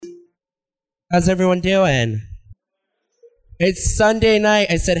How's everyone doing? It's Sunday night.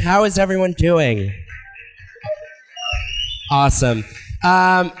 I said, how is everyone doing? Awesome.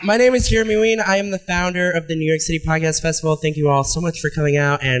 My name is Jeremy Ween. I am the founder of the New York City Podcast Festival. Thank you all so much for coming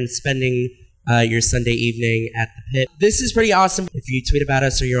out and spending your Sunday evening at the Pit. This is pretty awesome. If you tweet about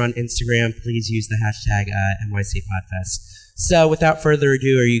us or you're on Instagram, please use the hashtag NYCPodfest. So without further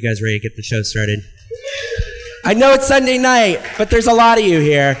ado, are you guys ready to get the show started? I know it's Sunday night, but there's a lot of you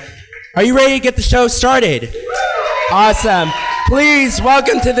here. Are you ready to get the show started? Awesome. Please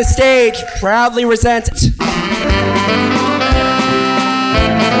welcome to the stage, Proudly Resent.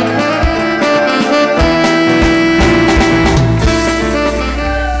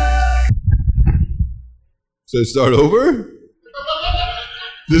 So start over?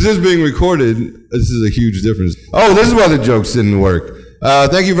 This is being recorded. This is a huge difference. Oh, this is why the jokes didn't work.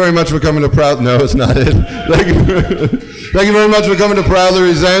 Thank you very much for coming to Proud... No, it's not it. Thank you very much for coming to Proudly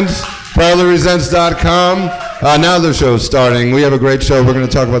Resents. ProudlyResents.com. Now the show's starting. We have a great show. We're going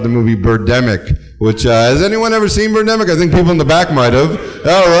to talk about the movie Birdemic, which, has anyone ever seen Birdemic? I think people in the back might have.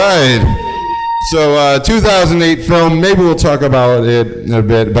 All right. So, 2008 film. Maybe we'll talk about it in a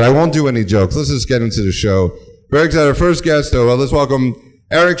bit, but I won't do any jokes. Let's just get into the show. Very excited. Our first guest, though, let's welcome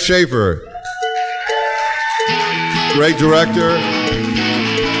Eric Schaefer. Great director.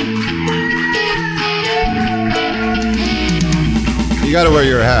 You got to wear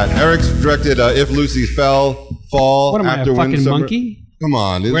your hat. Eric's directed If Lucy Fell, Fall, what am After I, a fucking Windsummer. monkey? Come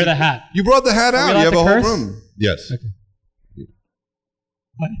on. Wear the hat. You brought the hat out. You have a whole room. Yes. Okay.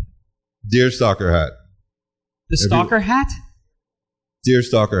 What? Deerstalker hat. The stalker hat?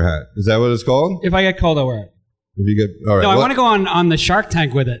 Deerstalker hat. Is that what it's called? If I get cold, I'll wear it. If you get, all right. No, I want to go on the Shark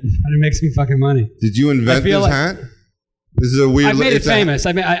Tank with it and make some fucking money. Did you invent this hat? This is a weird. I've made it famous.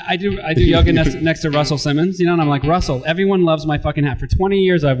 I do yoga next to Russell Simmons, you know, and I'm like, Russell, everyone loves my fucking hat. For 20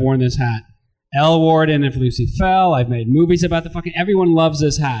 years, I've worn this hat. Elle wore it in If Lucy Fell. I've made movies about the fucking. Everyone loves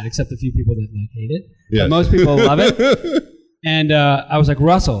this hat, except a few people that like hate it. Yes. But most people love it. And I was like,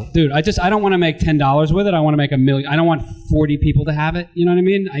 Russell, dude, I don't want to make $10 with it. I want to make $1 million. I don't want 40 people to have it. You know what I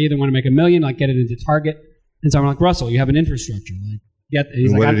mean? I either want to make $1 million, like get it into Target. And so I'm like, Russell, you have an infrastructure. Like,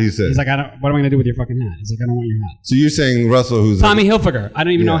 what did he say? He's like, what am I going to do with your fucking hat? He's like, I don't want your hat. So you're saying Russell, who's Tommy Hilfiger. I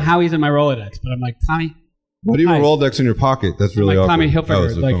don't even know how he's in my Rolodex, but I'm like, Tommy. What do you have a Rolodex in your pocket? That's really awkward. Tommy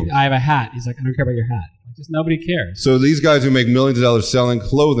Hilfiger. Like, I have a hat. He's like, I don't care about your hat. Like, just nobody cares. So these guys who make millions of dollars selling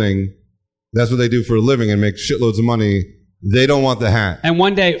clothing, that's what they do for a living and make shitloads of money. They don't want the hat. And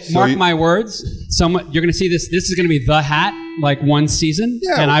one day, mark my words, you're going to see this. This is going to be the hat, like one season,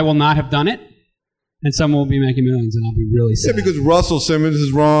 and I will not have done it. And someone will be making millions, and I'll be really sad. Yeah, because Russell Simmons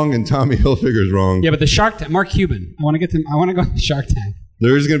is wrong and Tommy Hilfiger is wrong. Yeah, but the Shark Tank, Mark Cuban. I want to go on the Shark Tank.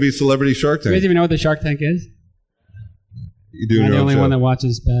 There is going to be Celebrity Shark Tank. You guys even know what the Shark Tank is? You do. I'm the only one that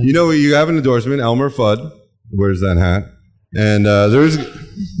watches bad. You know, you have an endorsement. Elmer Fudd wears that hat, and there's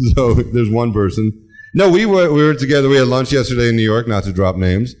one person. No, we were together. We had lunch yesterday in New York, not to drop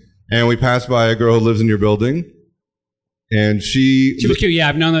names, and we passed by a girl who lives in your building. And she was cute. Yeah,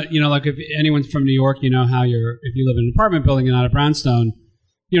 I've known that. You know, like if anyone's from New York, you know how if you live in an apartment building and not a brownstone,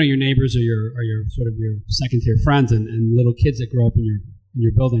 you know your neighbors are your sort of your second tier friends and little kids that grow up in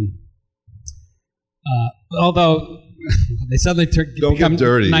your building. Although they suddenly become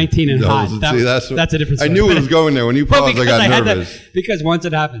dirty. 19 and hot. That's a different story. I knew it was going there when you paused. I got nervous because once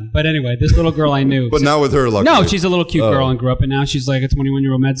it happened. But anyway, this little girl I knew, but not with her. Luckily. No, she's a little cute girl and grew up, and now she's like a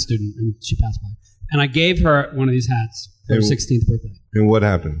 21-year-old med student, and she passed by. And I gave her one of these hats for her 16th birthday. And what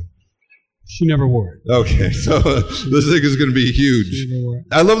happened? She never wore it. Okay, so this thing is going to be huge. She never wore it.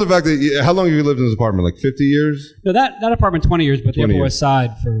 I love the fact that, how long have you lived in this apartment? Like 50 years? No, that apartment 20 years, but the Upper West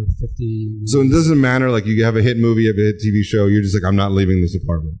Side for 50 So it doesn't matter, like you have a hit movie, you have a hit TV show, you're just like, I'm not leaving this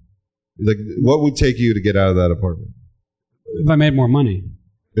apartment. Like, what would take you to get out of that apartment? If I made more money.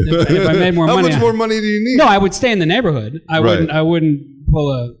 If I made more money. How much more money do you need? No, I would stay in the neighborhood. I wouldn't pull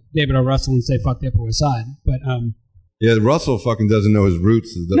a David O. Russell and say fuck the Upper West Side. But yeah, Russell fucking doesn't know his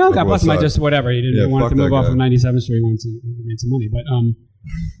roots. No, God bless him. I just whatever. He didn't want to move off of 97th Street. He wanted to make some money.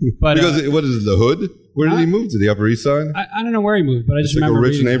 But because what is it, the hood? Where did he move to? The Upper East Side? I don't know where he moved, but I just remember a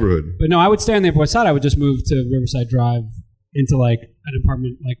rich neighborhood. But no, I would stay on the Upper West Side. I would just move to Riverside Drive into like an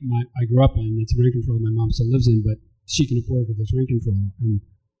apartment like I grew up in. It's rent control. My mom still lives in, but she can afford it because it's rent control and.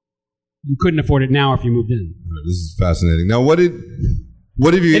 You couldn't afford it now if you moved in. Right, this is fascinating. Now, what have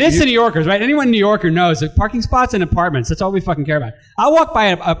you... It is to New Yorkers, right? Anyone New Yorker knows that parking spots and apartments, that's all we fucking care about. I'll walk by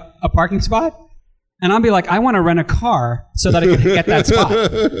a parking spot, and I'll be like, I want to rent a car so that I can get that spot.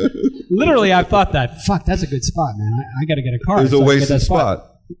 Literally, I've thought that. Fuck, that's a good spot, man. I got to get a car. It's a wasted spot.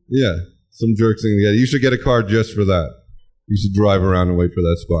 Yeah, some jerks think, yeah, you should get a car just for that. You should drive around and wait for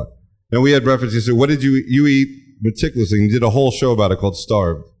that spot. And we had breakfast yesterday. What did you eat meticulously? You did a whole show about it called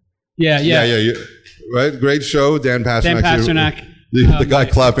Starved. Yeah. Right? Great show. Dan Pasternak. The guy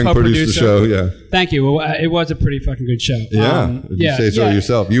clapping produced the show. Yeah. Thank you. Well, it was a pretty fucking good show. Yeah. If you say so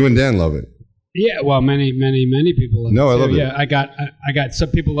yourself. You and Dan love it. Yeah. Well, many people love it. No, I love it. Yeah. I got some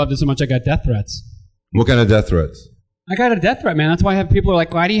people loved it so much I got death threats. What kind of death threats? I got a death threat, man. That's why I have people are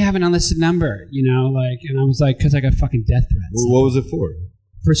like, why do you have an unlisted number? You know, like, and I was like, because I got fucking death threats. Well, what was it for?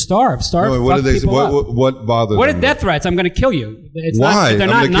 For Starve. No, what did they say? What bothered them? What are death threats? I'm going to kill you. It's Why? Not, they're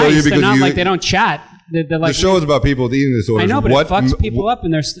not nice. They're not like they don't chat. They're like, the show is about people with eating disorders. I know, but it fucks people up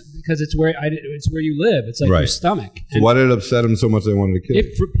in their because it's where you live. It's like your stomach. So why did it upset them so much they wanted to kill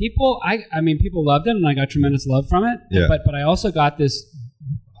you? For people, I mean, people loved it, and I got tremendous love from it. Yeah. But I also got a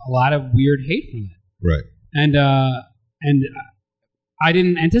lot of weird hate from it. Right. And I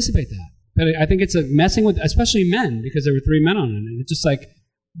didn't anticipate that. But I think it's messing with, especially men, because there were 3 men on it, and it's just like,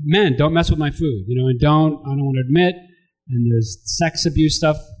 men, don't mess with my food, you know, and I don't want to admit. And there's sex abuse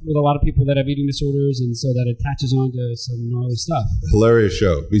stuff with a lot of people that have eating disorders, and so that attaches on to some gnarly stuff. Hilarious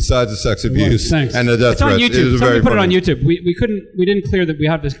show. Besides the sex abuse and the death threats, it's on YouTube. It was Somebody put it on YouTube. We didn't clear that. We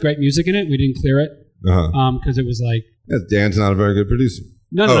have this great music in it. We didn't clear it because it was like Dan's not a very good producer.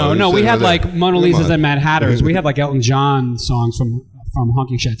 No. We had like Mona Lisa's and Mad Hatters. We had like Elton John songs from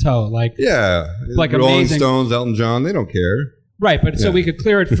Honky Chateau, like like Rolling amazing. Stones, Elton John. They don't care. Right, but so we could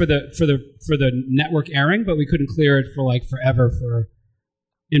clear it for the network airing, but we couldn't clear it for like forever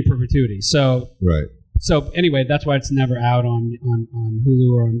in perpetuity. So anyway, that's why it's never out on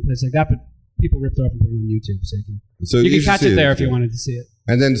Hulu or on places like that. But people ripped it off and put it on YouTube, so you can catch it there if you wanted to see it.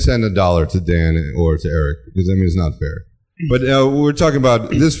 And then send $1 to Dan or to Eric, because I mean it's not fair. But we're talking about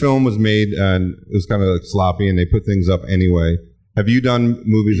this film was made and it was kind of like sloppy, and they put things up anyway. Have you done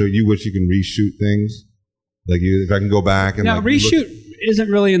movies or you wish you can reshoot things? Like if I can go back and reshoot isn't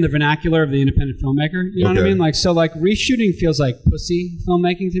really in the vernacular of the independent filmmaker. You know what I mean? Like reshooting feels like pussy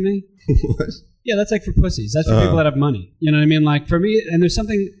filmmaking to me. What? Yeah, that's like for pussies. That's for people that have money. You know what I mean? Like for me, and there's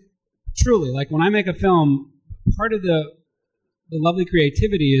something truly like when I make a film, part of the lovely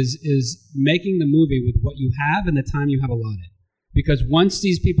creativity is making the movie with what you have and the time you have allotted. Because once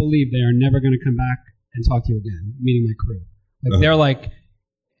these people leave, they are never going to come back and talk to you again. Meaning my crew. Like they're like,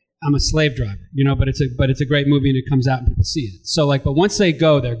 I'm a slave driver, you know, but it's a great movie and it comes out and people see it. So like, but once they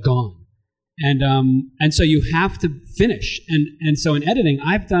go, they're gone. And so you have to finish. And so in editing,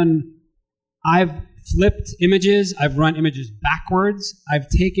 I've flipped images. I've run images backwards. I've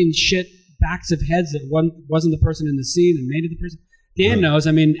taken backs of heads that wasn't the person in the scene and made it the person. Dan knows.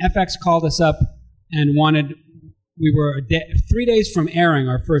 I mean, FX called us up and we were 3 days from airing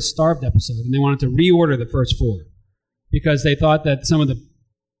our first Starved episode, and they wanted to reorder the first 4 because they thought that some of the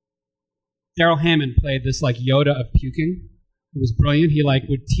Daryl Hammond played this like Yoda of puking. It was brilliant. He like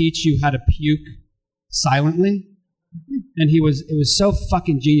would teach you how to puke silently, and it was so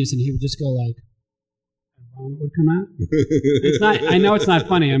fucking genius. And he would just go like, "Vomit would come out." It's not. I know it's not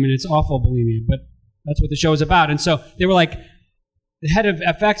funny. I mean, it's awful bulimia, but that's what the show is about. And so they were like, the head of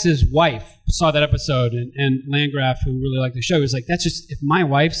FX's wife saw that episode, and Landgraf, who really liked the show, was like, "That's just if my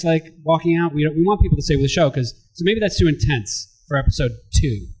wife's like walking out, we want people to stay with the show because maybe that's too intense for episode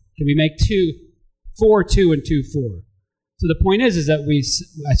 2." Can we make 4, 2, and 2, 4? So the point is that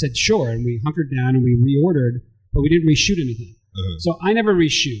I said sure, and we hunkered down and we reordered, but we didn't reshoot anything. So I never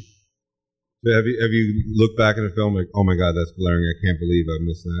reshoot. So have you looked back at a film like, oh my God, that's glaring! I can't believe I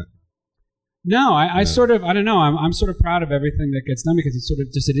missed that. No, I sort of, I don't know. I'm sort of proud of everything that gets done because it's sort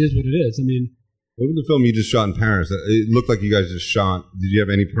of just it is what it is. I mean, what was the film you just shot in Paris? It looked like you guys just shot. Did you have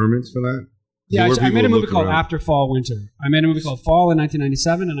any permits for that? Yeah, I made a movie called After Fall Winter. I made a movie called Fall in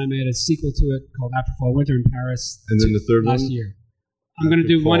 1997, and I made a sequel to it called After Fall Winter in Paris. And then the third last year. I'm going to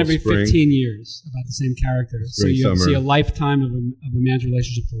do one every 15 years about the same character. So you see a lifetime of a man's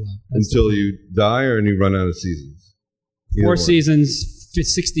relationship to love. Until you die or you run out of seasons? 4 seasons,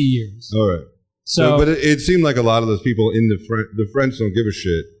 60 years. All right. So but it seemed like a lot of those people in the French don't give a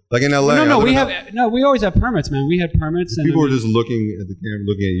shit. Like in LA. We always have permits, man. We had permits. And people were just looking at the camera,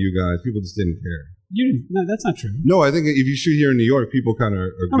 looking at you guys. People just didn't care. No, that's not true. No, I think if you shoot here in New York, people kind of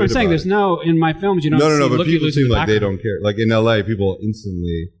are good I'm saying there's in my films, you don't No, but people seem like they don't care. Like in LA, people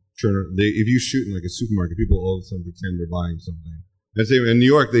instantly if you shoot in like a supermarket, people all of a sudden pretend they're buying something. And say in New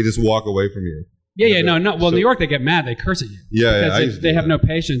York, they just walk away from you. Yeah, no. Well, in New York, they get mad. They curse at you. Yeah, they have no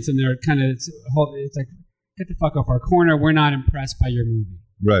patience, and they're kind of, it's like, get the fuck off our corner. We're not impressed by your movie.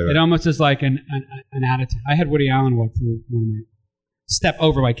 Right. It almost is like an attitude. I had Woody Allen walk through step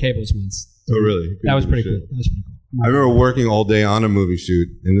over my cables once. Oh, really? That was pretty cool. I remember working all day on a movie shoot.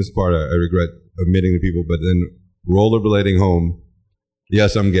 In this part, I regret admitting to people, but then rollerblading home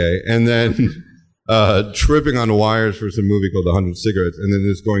Yes, I'm gay. And then tripping on wires for some movie called 100 Cigarettes, and then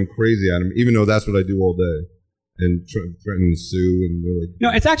just going crazy at him, even though that's what I do all day. And threatening to sue, and they're like... No,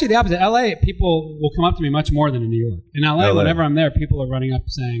 it's actually the opposite. LA, people will come up to me much more than in New York. In LA, whenever I'm there, people are running up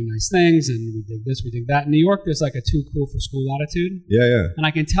saying nice things, and we dig this, we dig that. In New York, there's like a too cool for school attitude. Yeah. And I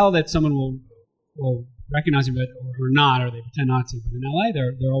can tell that someone will recognize me, or not, or they pretend not to. But in LA,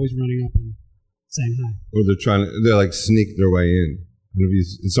 they're always running up and saying hi. Or they're like sneak their way in. And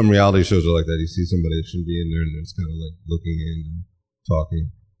if some reality shows are like that. You see somebody that shouldn't be in there, and they're just kind of like looking in and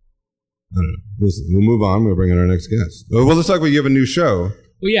talking. I don't know. Listen, we'll move on. We'll bring in our next guest. Well, let's talk about you have a new show.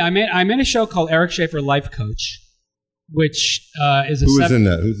 Well, yeah, I'm in a show called Eric Schaefer Life Coach, which is a... Who is in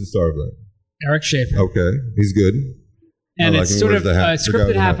that? Who's the star of that? Eric Schaefer. Okay, he's good. And it's sort of a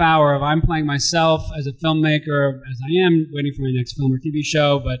scripted half hour of I'm playing myself as a filmmaker, as I am, waiting for my next film or TV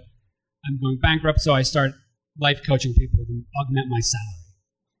show, but I'm going bankrupt, so I start life coaching people to augment my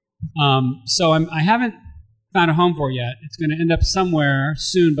salary. So I haven't found a home for it yet. It's going to end up somewhere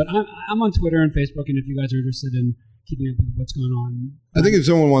soon, but I'm on Twitter and Facebook, and if you guys are interested in keeping up with what's going on, I think if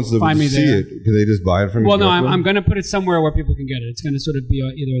someone wants to see it, can they just buy it from you? Well, no, I'm going to put it somewhere where people can get it. It's going to sort of be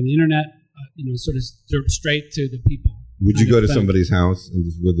either on the internet, sort of straight to the people. Would you go to somebody's house and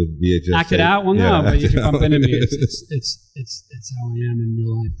just with a VHS act it out? Well, no, but you can bump into me. It's how I am in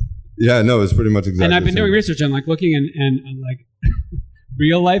real life. Yeah, no, it's pretty much exactly. And I've been doing research on like looking and like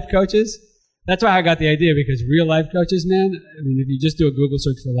real life coaches. That's why I got the idea, because real life coaches, man. I mean, if you just do a Google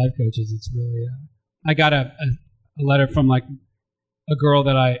search for life coaches, it's really. I got a letter from like a girl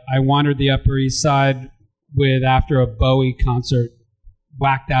that I wandered the Upper East Side with after a Bowie concert,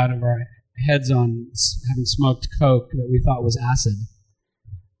 whacked out of our heads on having smoked coke that we thought was acid.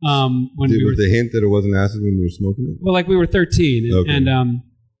 Was the hint that it wasn't acid when you were smoking it? Well, like we were 13, okay. and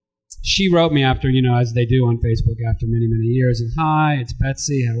she wrote me after, as they do on Facebook after many, many years, and hi, it's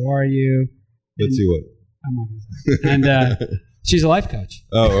Betsy, how are you? Betsy what? I'm not going to say. And she's a life coach.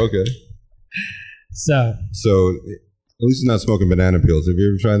 Oh, okay. So at least you're not smoking banana peels. Have you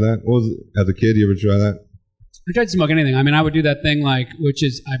ever tried that? What was it? As a kid, you ever try that? I tried to smoke anything. I mean, I would do that thing which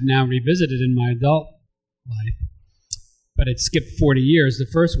is I've now revisited in my adult life, but it skipped 40 years the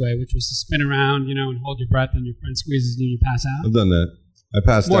first way, which was to spin around, and hold your breath, and your friend squeezes you and you pass out. I've done that. I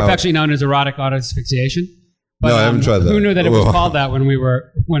passed out. More affectionately known as erotic asphyxiation. But, no, I haven't tried that. Who knew that it was called that when we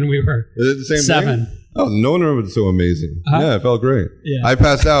were Is it the same 7? Thing? Oh, no wonder it was so amazing. Uh-huh. Yeah, it felt great. Yeah. I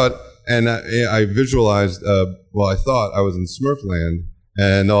passed out, and I visualized, I thought I was in Smurfland,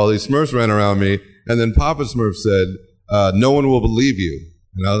 and all these Smurfs ran around me, and then Papa Smurf said, no one will believe you.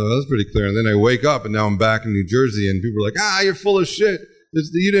 And that was pretty clear. And then I wake up, and now I'm back in New Jersey, and people are like, you're full of shit.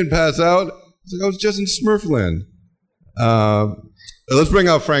 You didn't pass out. It's like, I was just in Smurfland. Let's bring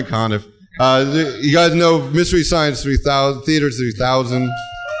out Frank Conniff. You guys know Mystery Science 3000, Theater 3000,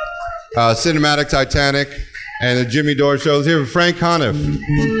 Cinematic Titanic, and the Jimmy Dore Show. Let's hear from Frank Conniff.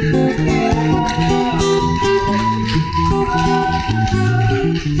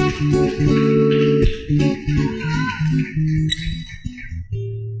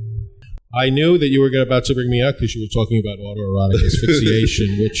 I knew that you were about to bring me up because you were talking about autoerotic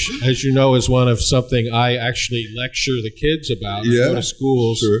asphyxiation, which, as you know, is one of something I actually lecture the kids about. Yeah, I go to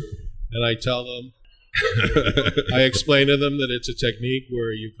schools, sure. And I tell them, I explain to them that it's a technique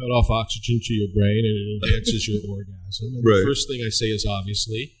where you cut off oxygen to your brain and it enhances your orgasm. And the first thing I say is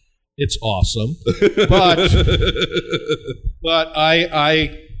obviously, it's awesome. But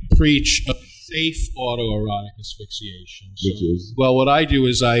I preach a safe autoerotic asphyxiation. So, which is? Well, what I do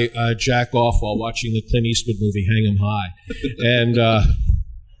is I jack off while watching the Clint Eastwood movie Hang 'em High. And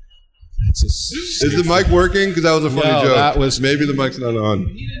is the mic working? Because that was a funny joke. That was, maybe the mic's not on.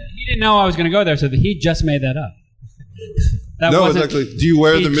 He didn't know I was going to go there, so he just made that up. No, it's actually, do you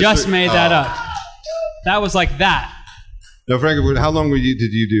wear the mystery? He just made that up. That was like that. Now, Frank, how long did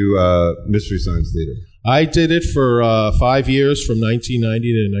you do Mystery Science Theater? I did it for 5 years, from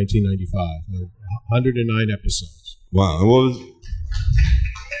 1990 to 1995. 109 episodes. Wow. And what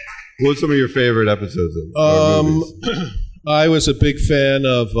was some of your favorite episodes of movies? I was a big fan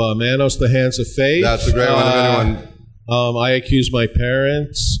of Manos, the Hands of Fate. That's a great one. If anyone... I Accused My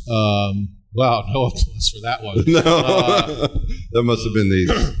Parents. Wow, no applause for that one. No, that must have been the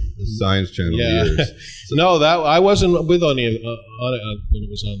Science Channel years. No, I wasn't with on it when it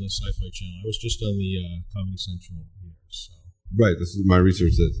was on the Sci-Fi Channel. I was just on the Comedy Central years. So. Right, this is my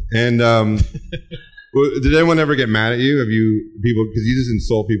research says. And did anyone ever get mad at you? Have you people because you just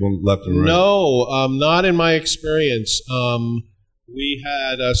insult people left and right? No, not in my experience. We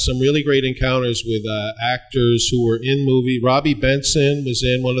had some really great encounters with actors who were in movie. Robbie Benson was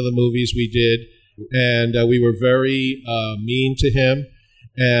in one of the movies we did, and we were very mean to him.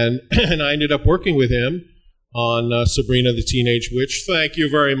 and I ended up working with him on Sabrina the Teenage Witch. Thank you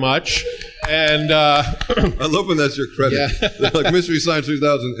very much. And I love when that's your credit. Yeah. Like Mystery Science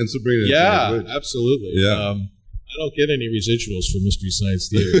 3000 and Sabrina. Yeah, the Teenage Witch. absolutely. Yeah. I don't get any residuals for Mystery Science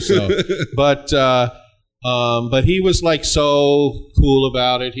Theater, so but he was like so cool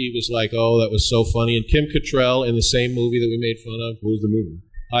about it. He was like, "Oh, that was so funny." And Kim Cattrall in the same movie that we made fun of. What was the movie?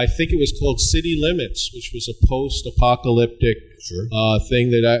 I think it was called City Limits, which was a post-apocalyptic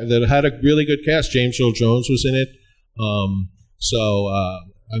thing that had a really good cast. James Earl Jones was in it, so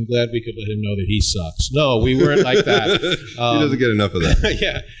I'm glad we could let him know that he sucks. No, we weren't like that. He doesn't get enough of that.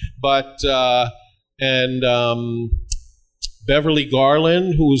 Yeah, but Beverly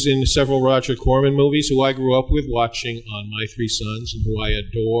Garland, who was in several Roger Corman movies, who I grew up with watching on My Three Sons and who I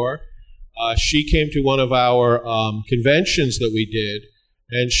adore. She came to one of our conventions that we did,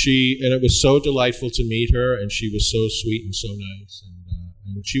 and it was so delightful to meet her, and she was so sweet and so nice.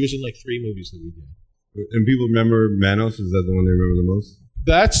 And she was in like 3 movies that we did. And people remember Manos? Is that the one they remember the most?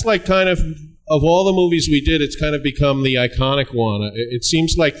 That's like kind of all the movies we did, it's kind of become the iconic one. It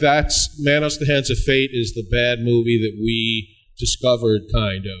seems like that's Manos, The Hands of Fate is the bad movie that we discovered,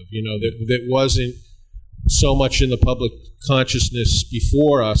 kind of, that wasn't so much in the public consciousness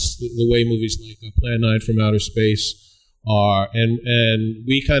before us, the way movies like Plan 9 from Outer Space are. And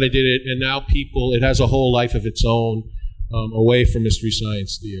we kind of did it, and now it has a whole life of its own away from Mystery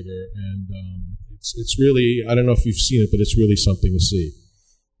Science Theater. And it's really, I don't know if you've seen it, but it's really something to see.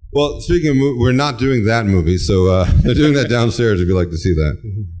 Well, speaking of we're not doing that movie, so they're doing that downstairs if you'd like to see that.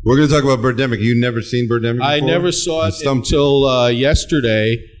 Mm-hmm. We're going to talk about Birdemic. You never seen Birdemic before? I never saw it until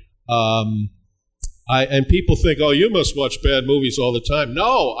yesterday. And people think, oh, you must watch bad movies all the time.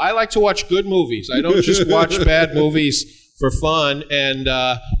 No, I like to watch good movies. I don't just watch bad movies for fun. And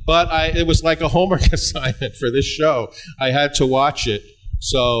but it was like a homework assignment for this show. I had to watch it.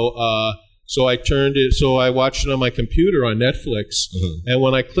 So I watched it on my computer on Netflix. And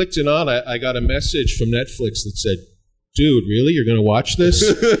when I clicked it on, I got a message from Netflix that said, "Dude, really? You're going to watch this?"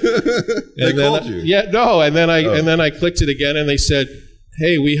 They called you. Yeah, no. And then I clicked it again, and they said,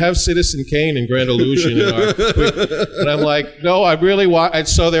 "Hey, we have Citizen Kane and Grand Illusion." And I'm like, "No, I really want." And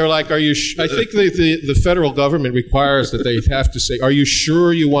so they're like, "Are you?" I think the federal government requires that they have to say, "Are you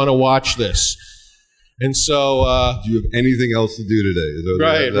sure you want to watch this?" And so, do you have anything else to do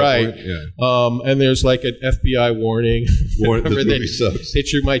today? Right. Yeah. And there's like an FBI warning. This movie sucks.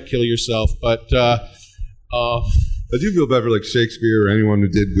 That you might kill yourself. But I do feel bad for like Shakespeare or anyone who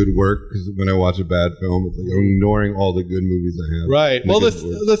did good work, because when I watch a bad film, it's like I'm ignoring all the good movies I have. Right. Well,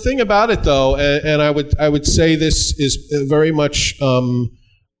 the thing about it though, and I would say this is very much.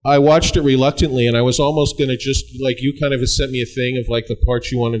 I watched it reluctantly, and I was almost going to just, like, you kind of sent me a thing of, like, the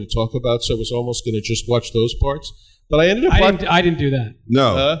parts you wanted to talk about, so I was almost going to just watch those parts. But I ended up... I didn't do that.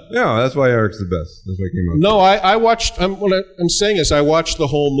 No. No, that's why Eric's the best. That's why he came out. No, I watched... what I'm saying is I watched the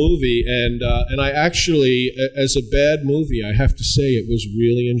whole movie, and I actually, as a bad movie, I have to say it was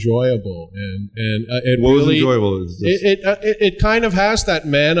really enjoyable. And it what really... was enjoyable? It kind of has that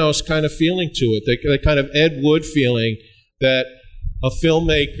Manos kind of feeling to it, the kind of Ed Wood feeling that... a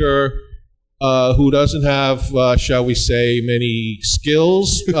filmmaker who doesn't have, shall we say, many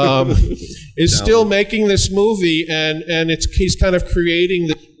skills, is still making this movie, and he's kind of creating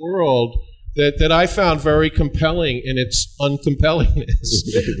this world that I found very compelling in its uncompellingness.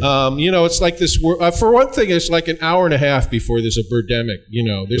 It's like this. For one thing, it's like an hour and a half before there's a Birdemic.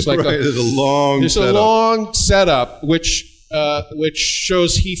 There's like there's a long setup, which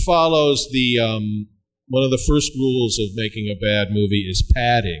shows he follows the. One of the first rules of making a bad movie is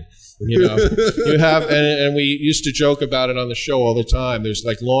padding. You have, and we used to joke about it on the show all the time. There's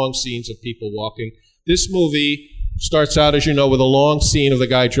like long scenes of people walking. This movie starts out, as you know, with a long scene of the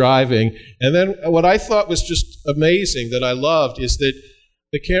guy driving. And then what I thought was just amazing that I loved is that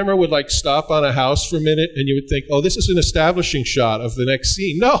the camera would like stop on a house for a minute, and you would think, oh, this is an establishing shot of the next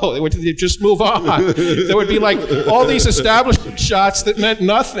scene. No, they'd just move on. There would be like all these establishing shots that meant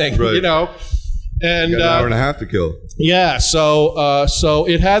nothing, right. And you got an hour and a half to kill. Yeah, so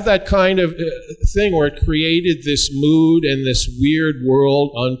it had that kind of thing where it created this mood and this weird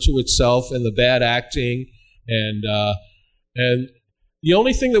world unto itself, and the bad acting, and the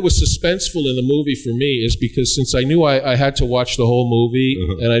only thing that was suspenseful in the movie for me is because since I knew I had to watch the whole movie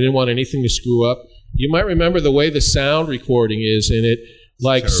and I didn't want anything to screw up. You might remember the way the sound recording is in it.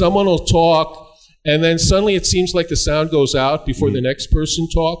 Like someone will talk. And then suddenly it seems like the sound goes out before the next person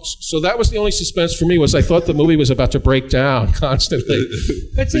talks. So that was the only suspense for me, was I thought the movie was about to break down constantly.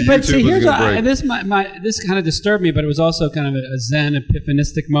 But see, here's this kind of disturbed me, but it was also kind of a Zen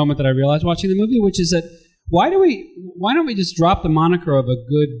epiphanistic moment that I realized watching the movie, which is that why don't we just drop the moniker of a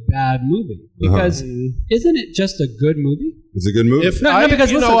good bad movie? Because isn't it just a good movie? It's a good movie.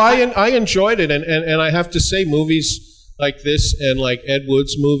 Because listen, I enjoyed it, and I have to say, movies like this and like Ed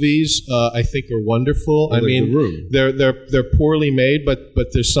Wood's movies, I think are wonderful. I mean, they're poorly made, but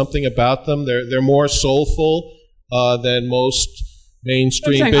there's something about them. They're more soulful than most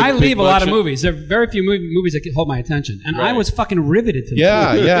mainstream. I leave a lot of movies. There are very few movies that hold my attention, and I was fucking riveted to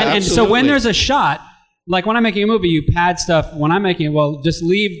them. And so when there's a shot. Like when I'm making a movie, you pad stuff. When I'm making it, well, just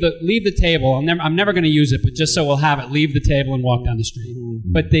leave the table. I'm never going to use it, but just so we'll have it, leave the table and walk down the street.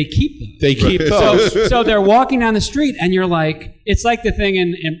 But they keep those. They keep those. So they're walking down the street, and you're like, it's like the thing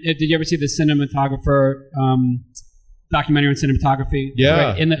in did you ever see the cinematographer documentary on cinematography?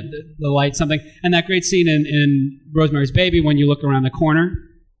 Yeah. Right? In the light, something. And that great scene in Rosemary's Baby when you look around the corner,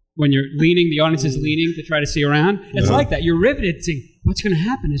 when you're leaning, the audience is leaning to try to see around. It's like that. You're riveted to see what's going to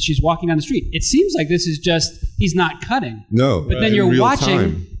happen as she's walking down the street. It seems like this is just, he's not cutting. No. But then you're watching.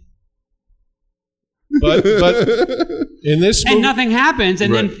 Time. But in this movie, and nothing happens.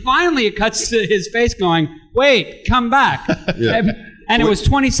 And then finally it cuts to his face going, wait, come back. And it was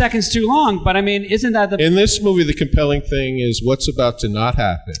 20 seconds too long, but I mean, isn't that in this movie, the compelling thing is what's about to not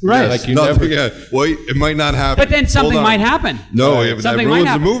happen. Right. Like wait, it might not happen. But then something might happen. No, something that ruins might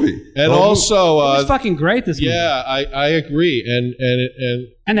happen. the movie. And also... it's fucking great, this movie. Yeah, I agree.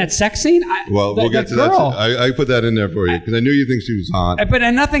 And that sex scene? We'll get to that. I put that in there for you, because I knew you think she was hot. But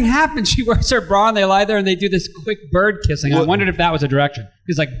nothing happens. She wears her bra, and they lie there, and they do this quick bird kissing. I wondered if that was a direction.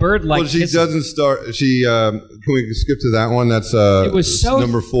 Because like bird-like Well, she kissing. doesn't start... Can we skip to that one? That's it was so,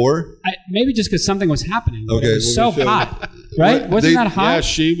 number 4? Maybe just because something was happening. Okay. It was so hot. Right? Wasn't that hot? Yeah,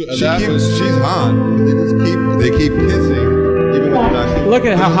 she's hot. They keep kissing. Even though they're not. Look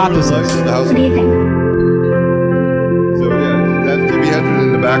at how hot this is. What do you think? So yeah, that's Jimi Hendrix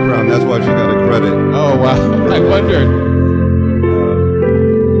in the background. That's why she got a credit. Oh wow! I wondered.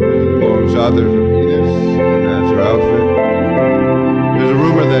 Long shot. There's Venus. That's her outfit. There's a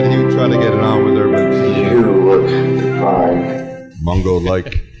rumor that he would try to get it on with her, but you look fine.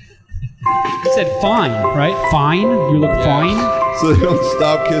 Mungo-like. He said fine, right? Fine? You look fine? So they don't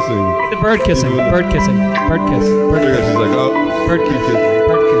stop kissing. The bird kissing. Bird kissing. Bird kiss. Bird kiss. She's like, oh. Bird kiss.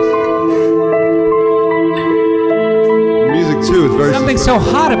 Bird kiss. Music too. It's very something so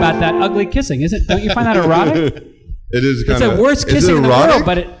hot about that ugly kissing, isn't it? Don't you find that erotic? It is kind of. It's the worst kissing in the world,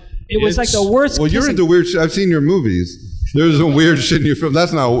 but it was like the worst. Well, you're into weird shit. I've seen your movies. There's some weird shit in your film.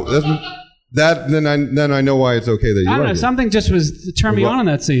 Then I know why it's okay that you I don't know. like it. Something just was to turn me on in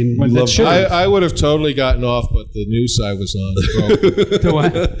that scene. I would have totally gotten off, but the news side was on. The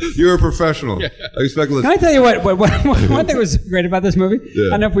what? You're a professional. Yeah. I expect. Can I tell you what one thing was great about this movie? Yeah. I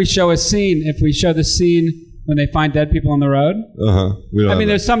don't know if we show a scene. If we show the scene when they find dead people on the road. I mean,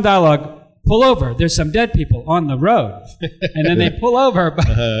 there's some dialogue. Pull over. There's some dead people on the road, and then they pull over. But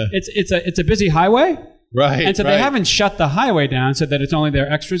it's a busy highway. Right. And so they haven't shut the highway down so that it's only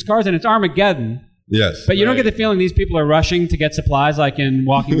their extras cars, and it's Armageddon. Yes. But you don't get the feeling these people are rushing to get supplies like in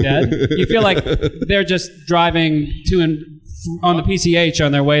Walking Dead. You feel like they're just driving to and on the PCH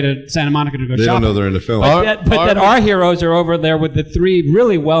on their way to Santa Monica to go shopping. They don't know they're in the film. But that our heroes are over there with the 3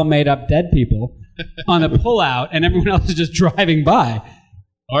 really well made up dead people on the pullout, and everyone else is just driving by.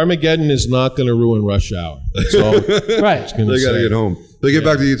 Armageddon is not going to ruin Rush Hour. That's all. Right. They got to get home. They get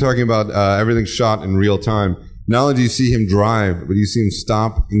back to you talking about everything shot in real time. Not only do you see him drive, but you see him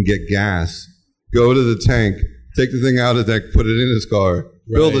stop and get gas, go to the tank, take the thing out of the tank, put it in his car,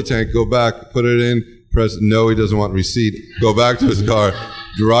 fill the tank, go back, put it in, press no, he doesn't want receipt, go back to his car,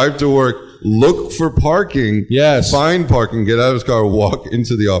 drive to work, look for parking, find parking, get out of his car, walk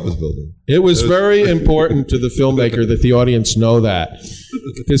into the office building. It was very important to the filmmaker that the audience know that.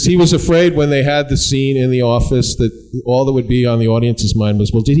 Because he was afraid when they had the scene in the office that all that would be on the audience's mind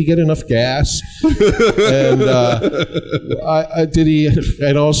was, well, did he get enough gas? And did he?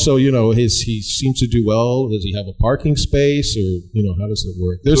 And also, he seems to do well. Does he have a parking space, or how does it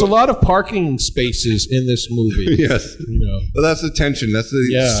work? There's a lot of parking spaces in this movie. Yes. Well, that's the tension.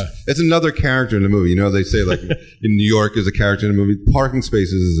 It's another character in the movie. They say like in New York is a character in the movie. Parking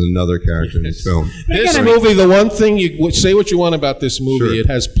spaces is another character in this film. This movie, the one thing you say what you want about this movie, it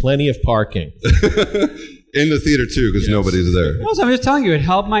has plenty of parking. In the theater too, because nobody's there. Also, I'm just telling you, it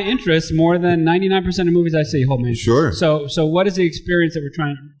held my interest more than 99% of movies I see hold my interest. Sure. So what is the experience that we're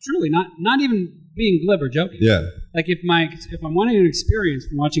trying to truly not even being glib or joking? Yeah. Like if I'm wanting an experience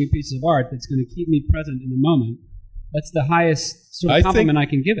from watching a piece of art that's going to keep me present in the moment, that's the highest sort of compliment I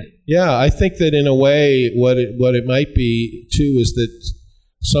can give it. Yeah, I think that in a way, what it might be too is that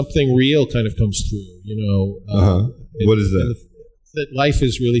something real kind of comes through. What is that? that life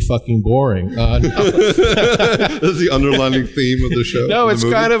is really fucking boring. No. That's the underlining theme of the show. No, it's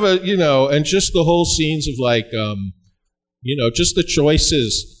kind of and just the whole scenes of just the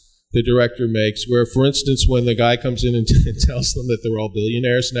choices the director makes, where, for instance, when the guy comes in and tells them that they're all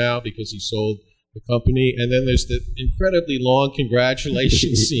billionaires now because he sold the company, and then there's the incredibly long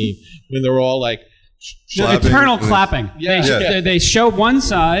congratulations scene when they're all like eternal clapping. Yeah. They show one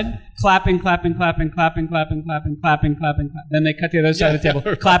side, clapping, clapping, clapping, clapping, clapping, clapping, clapping, clapping, clapping. Then they cut to the other side of the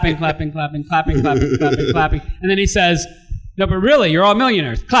table, clapping, clapping, clapping, clapping, clapping, clapping, clapping. And then he says, no, but really, you're all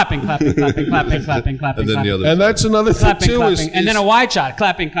millionaires. Clapping, clapping, clapping, clapping, clapping, clapping. And then the other and that's another thing, clapping, too. clapping. And then a wide shot,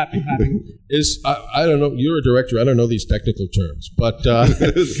 clapping, clapping, clapping. I don't know, you're a director, I don't know these technical terms, but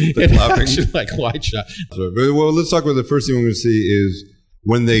it's actually like wide shot. Well, let's talk about the first thing we're going to see is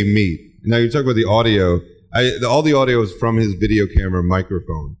when they meet. Now, you talk about the audio. All the audio is from his video camera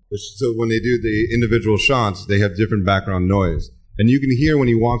microphone. So when they do the individual shots, they have different background noise. And you can hear when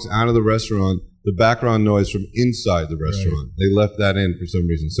he walks out of the restaurant, the background noise from inside the restaurant. Right. They left that in for some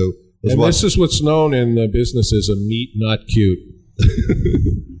reason. So this is what's known in the business as a meet not cute.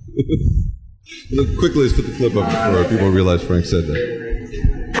 Quickly, let's put the clip up before people realize Frank said that.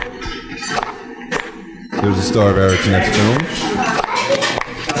 There's the star of Eric's next film.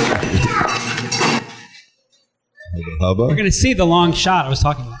 Hubba. We're going to see the long shot I was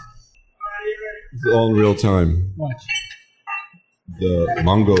talking about. It's all in real time. Watch. The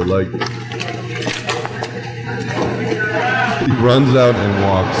Mongo light. He runs out and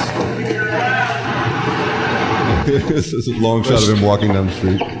walks. This is a long shot of him walking down the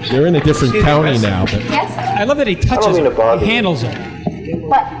street. They're in a different county now. But Yes? I love that he touches it. He handles it.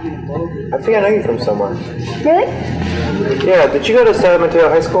 What? I think I know you from somewhere. Really? Yeah, did you go to San Mateo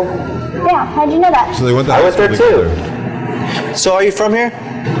High School? Yeah, how'd you know that? So they went to I high went school there together. too. So are you from here?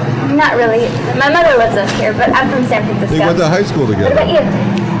 Not really. My mother lives up here, but I'm from San Francisco. They went to high school What together. about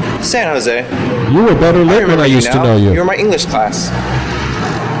you? San Jose. you were better lit when I used to know you. You were in my English class.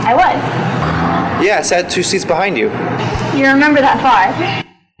 I was. Yeah, I sat 2 seats behind you. You remember that far?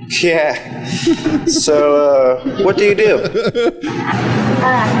 Yeah. So, what do you do?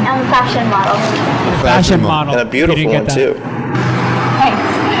 I'm a fashion model. Fashion model. And a beautiful one, too. Thanks.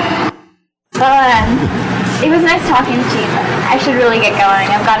 Well, it was nice talking to you. I should really get going.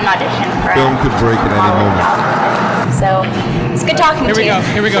 I've got an audition for Film could break at any moment. So, it's good talking Here to we you. go.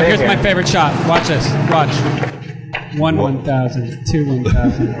 Here we go. Here's my favorite shot. Watch this. Watch. 1 1,000, 2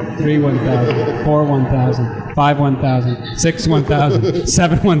 1,000, 3 1,000, 4 1,000, 5 1,000, 6 1,000,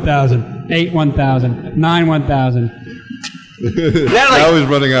 7 1,000, 8 1,000, 9 1,000. Now he's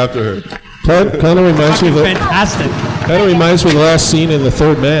running after her. Kind of reminds me of Fantastic. Kind of reminds me of the last scene in The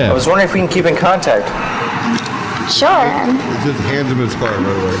Third Man. I was wondering if we can keep in contact. Sure. He just hands him his car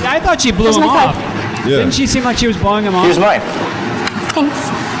right away. I thought she blew Here's him my off. card. Yeah. Didn't she seem like she was blowing him off? Here's mine. Thanks.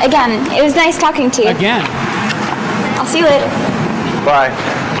 Again, it was nice talking to you. Again. I'll see you later. Bye.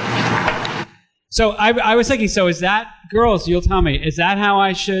 So I was thinking, so is that, girls, you'll tell me, is that how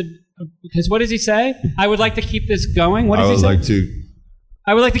I should, because what does he say? I would like to keep this going. What does he say?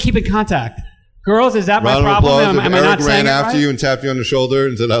 I would like to keep in contact. Girls, is that my Round of problem? applause if Am I Eric not ran saying it after right? you and tapped you on the shoulder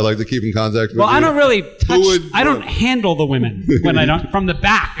and said, I'd like to keep in contact with Well, you. I don't really touch, would- I don't handle the women when I don't, from the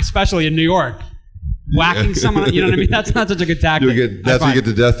back, especially in New York. Whacking someone, you know what I mean? That's not such a good tactic. That's how you get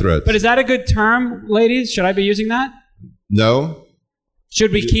the death threats. But is that a good term, ladies? Should I be using that? No?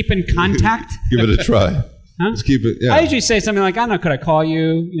 Should we keep in contact? Give it a try. Huh? Let's keep it, yeah. I usually say something like, I don't know, could I call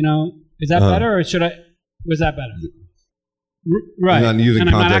you? You know, is that better or should I, was that better? Right. You're not using and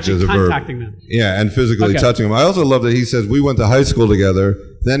I'm not contact actually as a verb. contacting them. Yeah, and physically Okay. touching them. I also love that he says, we went to high school together.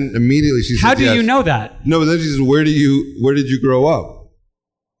 Then immediately she says, How do yes. you know that? No, but then she says, where did you grow up?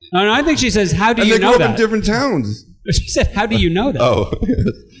 No, I think she says, how do And you they know grew up in that? different towns. She said, how do you know that? Oh.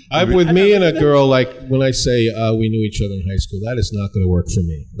 I'm with me and a girl, like, when I say we knew each other in high school, that is not going to work for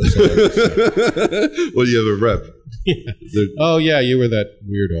me. Well, you have a rep. Oh, yeah, you were that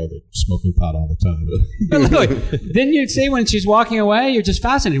weirdo that smoking pot all the time. But look, didn't you say when she's walking away, you're just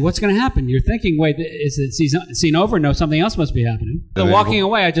fascinated? What's going to happen? You're thinking, wait, is the scene over? No, something else must be happening. The walking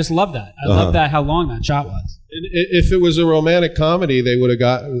away, I just love that. I love that, how long that shot was. If it was a romantic comedy, they would have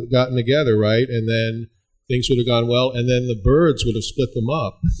gotten together, right? And then things would have gone well, and then the birds would have split them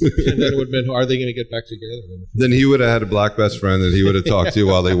up. And then it would have been, are they going to get back together? Then he would have had a black best friend that he would have talked to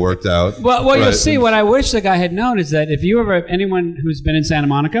while they worked out. Well, Right. you'll see. What I wish the guy had known is that if you ever, anyone who's been in Santa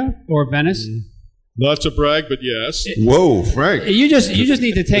Monica or Venice, Not to brag, but yes. Whoa, Frank. you just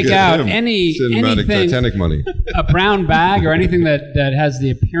need to take Look at out him. any Cinematic anything, Titanic money. a brown bag or anything that has the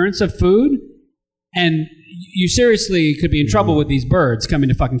appearance of food, and you seriously could be in trouble with these birds coming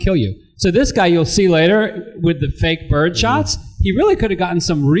to fucking kill you. So this guy you'll see later with the fake bird shots, he really could have gotten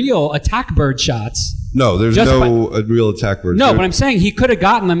some real attack bird shots. No, there's Just no real attack bird. No, but I'm saying he could have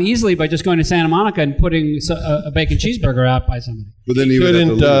gotten them easily by just going to Santa Monica and putting a bacon cheeseburger out by somebody. But then he would have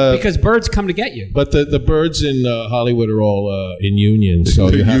to leave. Because birds come to get you. But the birds in Hollywood are all in union, so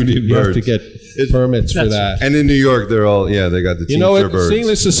you have to get permits for that. And in New York, they're all they got the Teamster birds. Seeing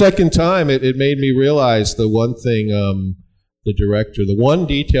this the second time, it made me realize the one thing the one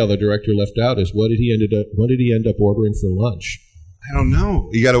detail the director left out is what did he end up ordering for lunch? I don't know.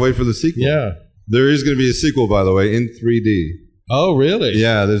 You got to wait for the sequel. Yeah. There is going to be a sequel, by the way, in 3D. Oh, really?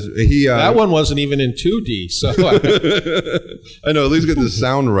 Yeah. That one wasn't even in 2D, so I know. At least get the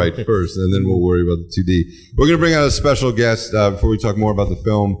sound right first, and then we'll worry about the 2D. We're going to bring out a special guest before we talk more about the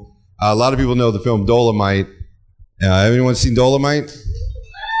film. A lot of people know the film Dolomite. Anyone seen Dolomite?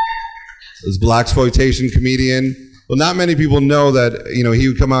 This blaxploitation comedian. Well, not many people know that he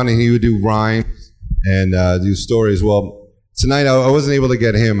would come on and he would do rhymes and do stories. Well, tonight, I wasn't able to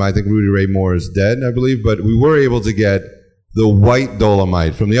get him. I think Rudy Ray Moore is dead, I believe. But we were able to get the White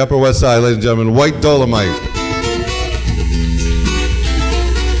Dolomite from the Upper West Side, ladies and gentlemen. White Dolomite.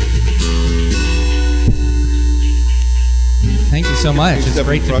 Thank you so much. It's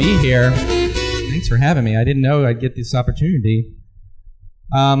great to be here. Thanks for having me. I didn't know I'd get this opportunity.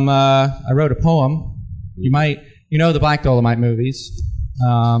 I wrote a poem. You know the Black Dolomite movies.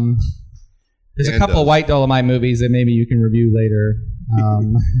 There's a couple of White Dolomite movies that maybe you can review later.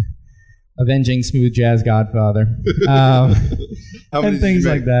 Avenging Smooth Jazz Godfather. And things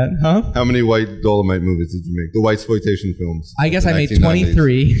like that. Huh? How many White Dolomite movies did you make? The Whitesploitation films? I guess I made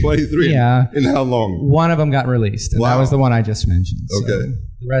 23. 23? Yeah. In how long? One of them got released, and that was the one I just mentioned. So okay.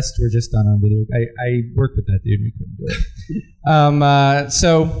 The rest were just done on video. I worked with that dude, and we couldn't do it.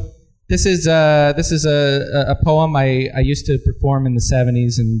 So this is a poem I used to perform in the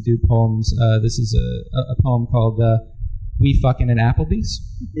 70s and do poems. This is a poem called We Fucking in Applebee's.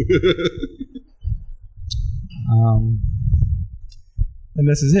 And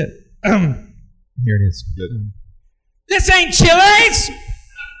this is it. Here it is. This ain't Chili's.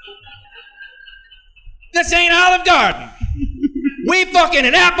 This ain't Olive Garden. We fucking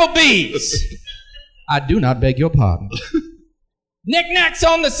in Applebee's. I do not beg your pardon. Knickknacks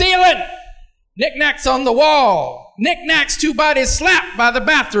on the ceiling. Knickknacks on the wall. Knickknacks, two bodies slapped by the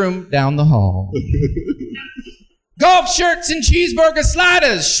bathroom down the hall. Golf shirts and cheeseburger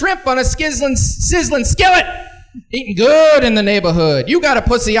sliders. Shrimp on a sizzling skillet. Eating good in the neighborhood. You got a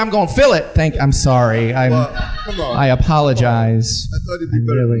pussy, I'm gonna fill it. I'm sorry. Come on. I apologize. I thought you'd be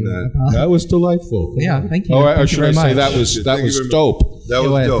better than that. That was delightful. Yeah, thank you. Or should I say that was dope? That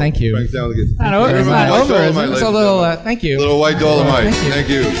was dope. Thank you. Frank Down It's not over. It's a little. Thank you. Little White Dolomite. Thank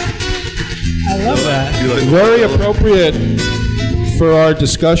you. I love that. Very appropriate for our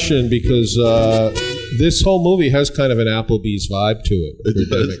discussion because this whole movie has kind of an Applebee's vibe to it.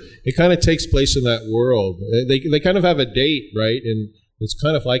 It kind of takes place in that world. They kind of have a date, right? And it's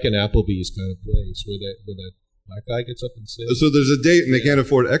kind of like an Applebee's kind of place where that black guy gets up and sings. So there's a date and they can't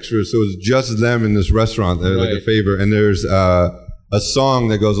afford extras, so it's just them in this restaurant. They're like a favor. And there's a song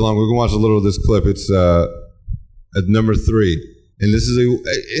that goes along. We're going to watch a little of this clip. It's at number 3. And this is and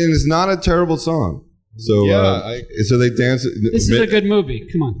it's not a terrible song. So so they dance. This is a good movie.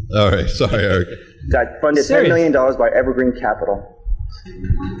 Come on. All right. Sorry, Eric. Got funded $10 million by Evergreen Capital.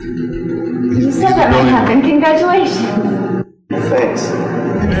 You said that might happen. Congratulations. Thanks.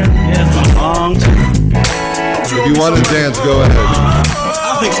 If you want to dance, go ahead.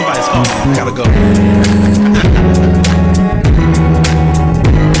 I think somebody's home. Gotta go.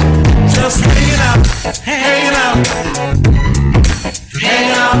 Just hanging out with the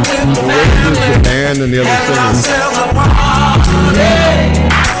family. The band and the other singers.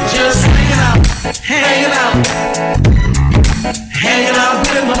 Just hanging out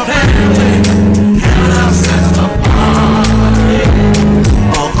with my family, having ourselves a party.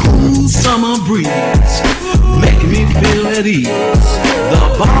 A cool summer breeze, making me feel at ease. The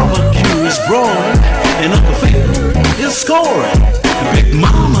barbecue is roaring, and Uncle Finger is scoring. Big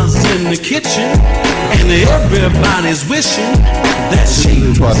Mama's in the kitchen, and everybody's wishing that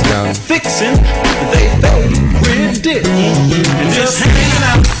she's fixing their favorite dish. And just hanging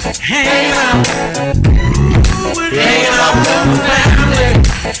out with the family,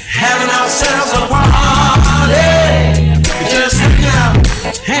 having ourselves a party. Just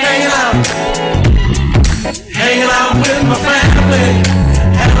hanging out with my family,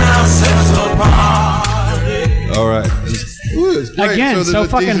 having ourselves a party. All right. Ooh, Again, so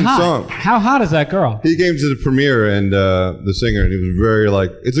fucking hot. Song. How hot is that girl? He came to the premiere and the singer, and he was very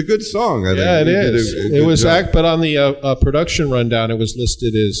it's a good song. I think. Yeah, it is. It was but on the production rundown, it was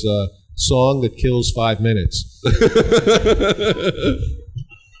listed as song that kills 5 minutes.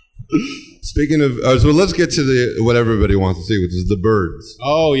 Speaking of, so let's get to what everybody wants to see, which is the birds.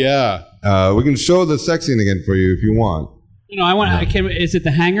 Oh yeah. We can show the sex scene again for you if you want. No, I want. Is it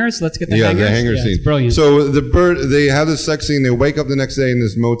the hangers? Let's get the hangers. Yeah, the hanger scene. It's brilliant. So the bird, they have this sex scene. They wake up the next day in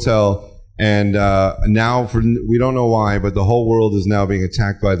this motel, and now we don't know why, but the whole world is now being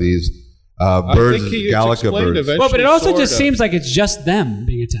attacked by these birds, Gallica birds. Well, but it also just seems like it's just them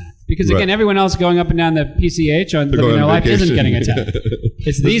being attacked. Because again, everyone else going up and down the PCH on living their life isn't getting attacked.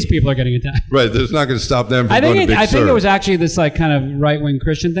 It's these people are getting attacked. Right, that's not going to stop them from going to Big I think Sur. it was actually this like kind of right-wing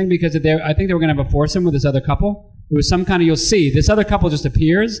Christian thing because I think they were going to have a foursome with this other couple. It was some kind of, you'll see, this other couple just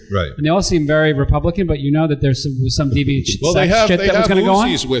appears, right? And they all seem very Republican, but you know that there's some deviant shit that was going to go on.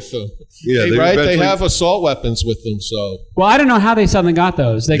 Uzis with them. Yeah, they have assault weapons with them. So well, I don't know how they suddenly got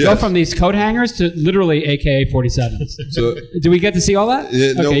those. They go from these coat hangers to literally AK-47s. So, do we get to see all that?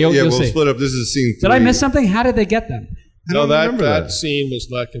 We'll split up. This is scene 3. Did I miss something? How did they get them? No, that scene was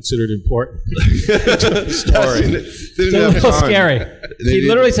not considered important. Story. It's a little scary. He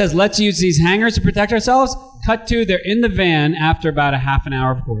literally says, let's use these hangers to protect ourselves. Cut to, they're in the van after about a half an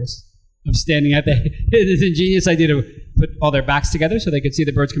hour, of course, of standing at it's an ingenious idea to put all their backs together so they could see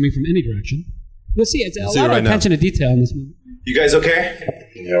the birds coming from any direction. You'll see, it's a lot of attention to detail in this movie. You guys okay?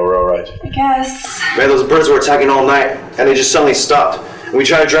 Yeah, we're all right. I guess. Man, those birds were attacking all night, and they just suddenly stopped. And we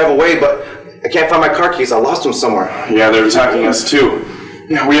tried to drive away, but I can't find my car keys. I lost them somewhere. Yeah, they're attacking us too.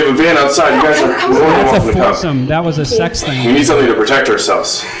 Yeah, we have a van outside. You guys are more than welcome That's a to come. foursome. That was a sex thing. We need something to protect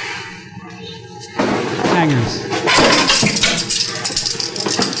ourselves. Hangers.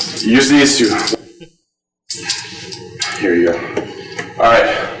 Use these two. Here you go. All right.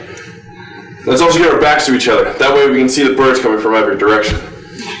 Let's also get our backs to each other. That way we can see the birds coming from every direction.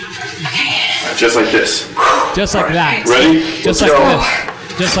 Right, just like this. Just like that. Ready? Just like this.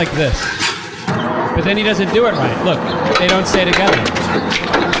 Just like this. But then he doesn't do it right. Look, they don't stay together.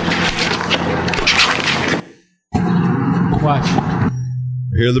 Watch.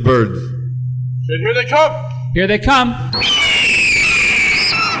 Here are the birds. Here they come. Here they come.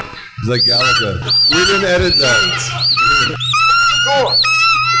 It's like Gallica. We didn't edit that.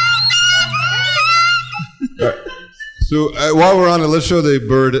 So while we're on it, let's show the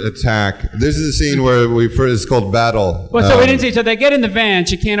bird attack. This is a scene where it's called Battle. Well, so we didn't see. So they get in the van.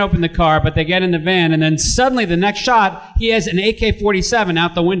 She can't open the car, but they get in the van, and then suddenly the next shot, he has an AK-47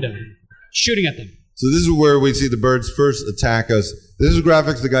 out the window, shooting at them. So this is where we see the birds first attack us. This is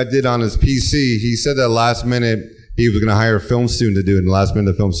graphics the guy did on his PC. He said that last minute he was going to hire a film student to do it, and last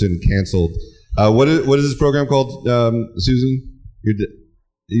minute the film student canceled. What is this program called, Susan?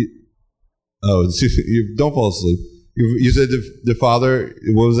 Susan, don't fall asleep. You said the father,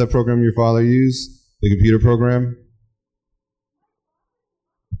 what was that program your father used? The computer program?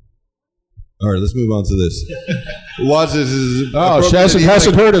 All right, let's move on to this. Watch this. Shaz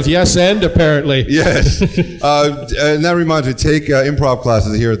hasn't heard of Yes and apparently. Yes. And that reminds me, take improv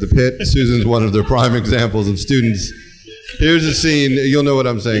classes here at the Pit. Susan's one of their prime examples of students. Here's a scene. You'll know what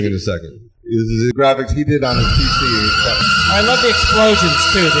I'm saying in a second. This is the graphics he did on his PC. I love the explosions,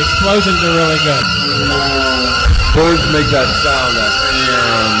 too. The explosions are really good. Birds make that sound.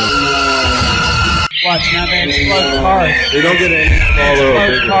 Watch, now they explode cars. They don't get any smaller or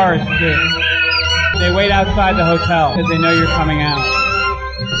bigger. Cars, too. They wait outside the hotel because they know you're coming out.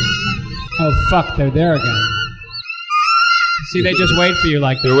 Oh, fuck, they're there again. See, they just wait for you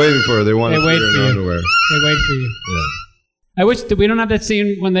like that. They're waiting for her. They want to see her in underwear. They wait for you. Yeah. I wish we don't have that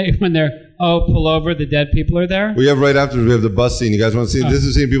scene when they're pull over, the dead people are there. We have right after we have the bus scene. You guys want to see? This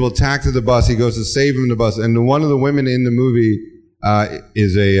is seeing people attack to the bus. He goes to save him in the bus, and one of the women in the movie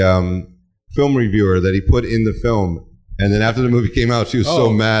is a film reviewer that he put in the film. And then after the movie came out, she was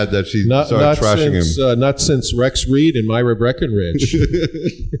so mad that she started trashing him. Not since Rex Reed and Myra Breckenridge.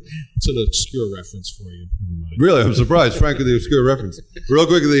 It's an obscure reference for you. Really, I'm surprised. Frankly, the obscure reference. Real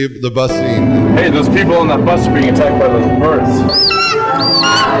quickly, the bus scene. Hey, those people on that bus are being attacked by those birds.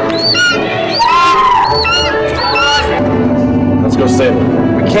 Let's go save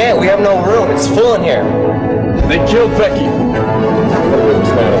them. We can't. We have no room. It's full in here. They killed Becky.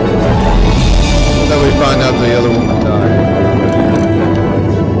 Then we find out the other woman died.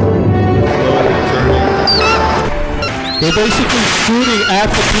 They're basically shooting at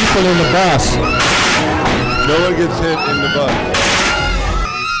the people in the bus. No one gets hit in the bus.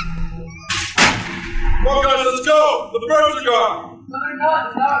 Come on, guys, let's go! The birds are gone!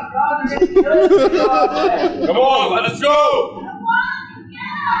 Come on, let's go!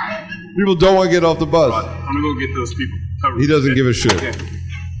 People don't want to get off the bus. I'm gonna go get those people. He doesn't give a shit. Okay.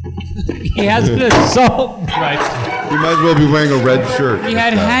 He has an assault rifle. You might as well be wearing a red shirt. He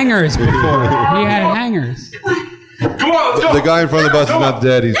had hangers before. He had hangers. Come on, let's go. The guy in front of the bus is not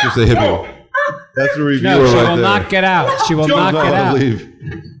dead. He's just a hippie. That's the reviewer No, she right will there. not get out. She will not get out. Leave.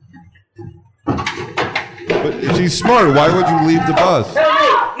 But if she's smart, why would you leave the bus?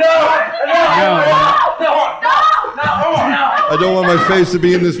 I don't want my face to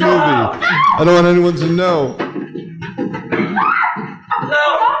be in this movie. I don't want anyone to know.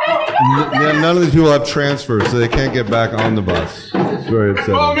 None of these people have transfers, so they can't get back on the bus. It's very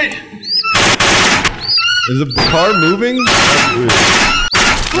upsetting. Is the car moving?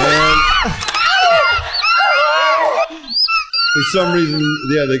 Man. For some reason,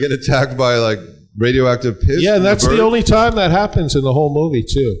 yeah, they get attacked by like radioactive piss. Yeah, and that's the only time that happens in the whole movie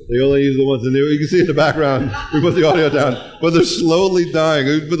too. They only use the ones in there. You can see in the background. We put the audio down, but they're slowly dying.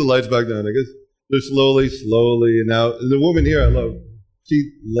 We put the lights back down. I guess they're slowly, and now the woman here I love.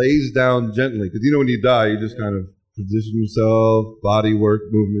 She lays down gently because you know when you die, you just kind of position yourself, body work,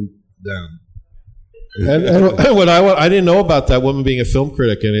 movement down. And what I didn't know about that woman being a film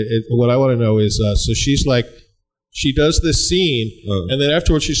critic, and what I want to know is, so she's like, she does this scene, and then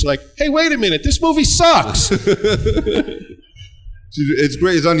afterwards she's like, hey, wait a minute, this movie sucks. It's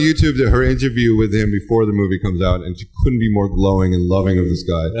great. It's on YouTube, her interview with him before the movie comes out, and she couldn't be more glowing and loving of this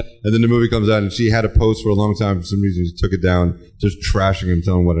guy. And then the movie comes out, and she had a post for a long time. For some reason, she took it down, just trashing him,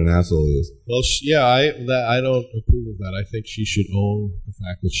 telling him what an asshole he is. Well, I don't approve of that. I think she should own the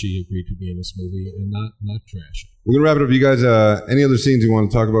fact that she agreed to be in this movie and not trash it. We're gonna wrap it up. You guys, any other scenes you want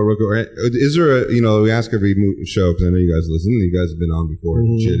to talk about, real quick? Is there we ask every show because I know you guys listen. You guys have been on before.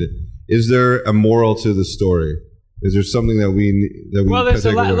 Is there a moral to the story? Is there something that we Well, let's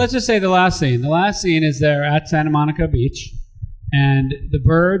just say the last scene. The last scene is they're at Santa Monica Beach, and the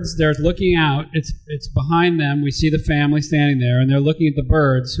birds, they're looking out. It's behind them. We see the family standing there, and they're looking at the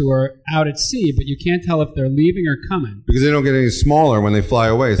birds who are out at sea, but you can't tell if they're leaving or coming. Because they don't get any smaller when they fly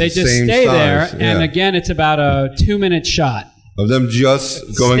away. It's they the just same stay size. there, and again, it's about a 2-minute shot. Of them just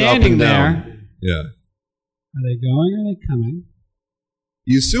going standing up and down. there. Yeah. Are they going or are they coming?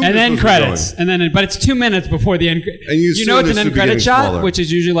 You assume and then credits, but it's 2 minutes before the end. And you know it's an this end should be credit getting shot, smaller. which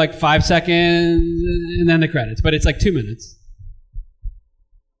is usually like 5 seconds, and then the credits. But it's like 2 minutes,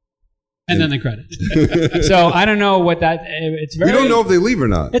 and then the credits. So I don't know what that. It's very. We don't know if they leave or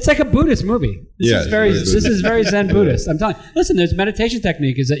not. It's like a Buddhist movie. This Yeah, is very. it is. This is very Zen Buddhist. I'm telling you. Listen, there's meditation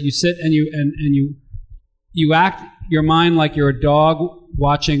technique is that you sit and you act your mind like you're a dog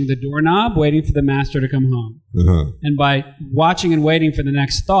watching the doorknob, waiting for the master to come home. Uh-huh. And by watching and waiting for the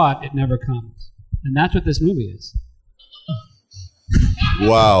next thought, it never comes. And that's what this movie is.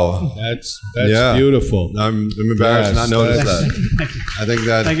 Wow. That's beautiful. I'm embarrassed not notice that. I think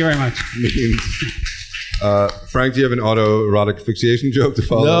that. Thank you very much. Means, Frank, do you have an autoerotic asphyxiation joke to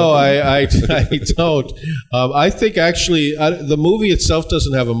follow? No, I don't. I think actually the movie itself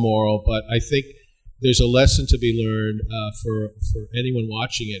doesn't have a moral, but I think there's a lesson to be learned for anyone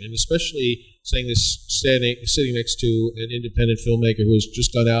watching it, and especially sitting next to an independent filmmaker who has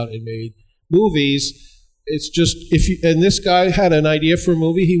just gone out and made movies. It's just and this guy had an idea for a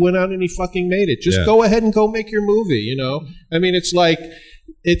movie, he went out and he fucking made it. Just go ahead and go make your movie. You know, I mean, it's like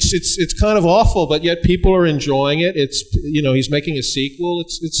it's kind of awful, but yet people are enjoying it. It's he's making a sequel.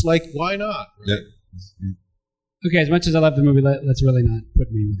 It's like why not? Right? Yeah. Okay, as much as I love the movie, let's really not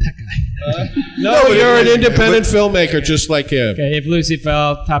put me with that guy. No, but you're an independent filmmaker just like him. Okay, if Lucy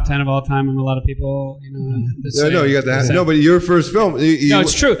fell top 10 of all time, and a lot of people, No, you got that. No, but your first film. No,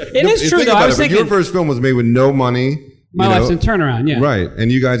 it's true. It is true, though. I was thinking. Your first film was made with no money. My Life's in Turnaround, yeah. Right,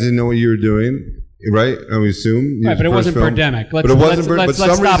 and you guys didn't know what you were doing. Right, I would assume. Right, but it wasn't Birdemic. Let's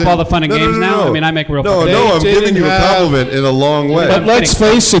let's stop all the fun and games now. I mean, I make real fun. No, I'm giving you a compliment in a long way. But let's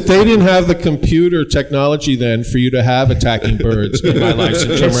face it, they didn't have the computer technology then for you to have attacking birds in My Life's in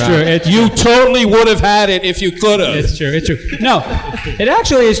Turnaround. It's true. You totally would have had it if you could have. It's true. No, it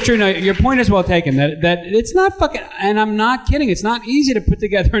actually is true. No, your point is well taken. That it's not fucking, and I'm not kidding. It's not easy to put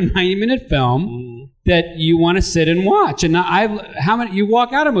together a 90-minute film that you want to sit and watch. And you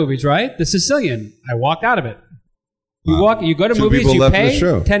walk out of movies, right? The Sicilian, I walked out of it. You go to movies, you pay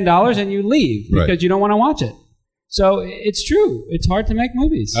 $10 and you leave because you don't want to watch it. So it's true. It's hard to make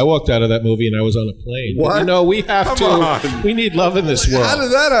movies. I walked out of that movie and I was on a plane. What? But, we have we need love in this world. How did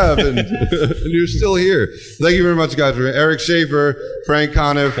that happen? And you're still here. Thank you very much, guys. Eric Schaefer, Frank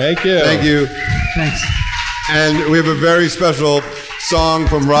Conniff. Thank you. Thank you. Thanks. And we have a very special song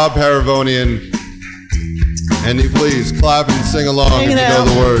from Rob Paravonian. And please clap and sing along if you know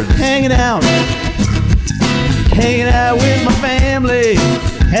the words. Hanging out with my family,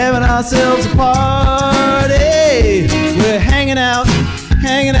 having ourselves a party. We're hanging out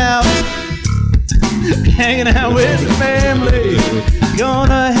hanging out with the family.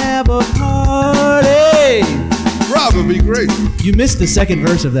 Gonna have a party. Rob would be great. You missed the second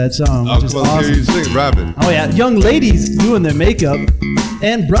verse of that song, which is awesome. Hear you sing, Rob it. Oh yeah, young ladies doing their makeup,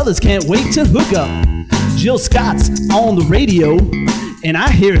 and brothers can't wait to hook up. Jill Scott's on the radio, and I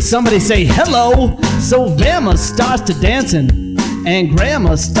hear somebody say hello. So Velma starts to dancing, and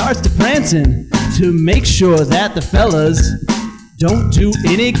Grandma starts to prancing to make sure that the fellas don't do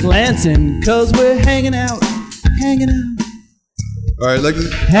any glancing, 'cause we're hanging out. All right,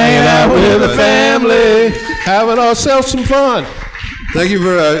 hanging out with the family, having ourselves some fun. Thank you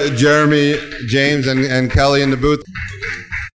for Jeremy, James, and Kelly in the booth.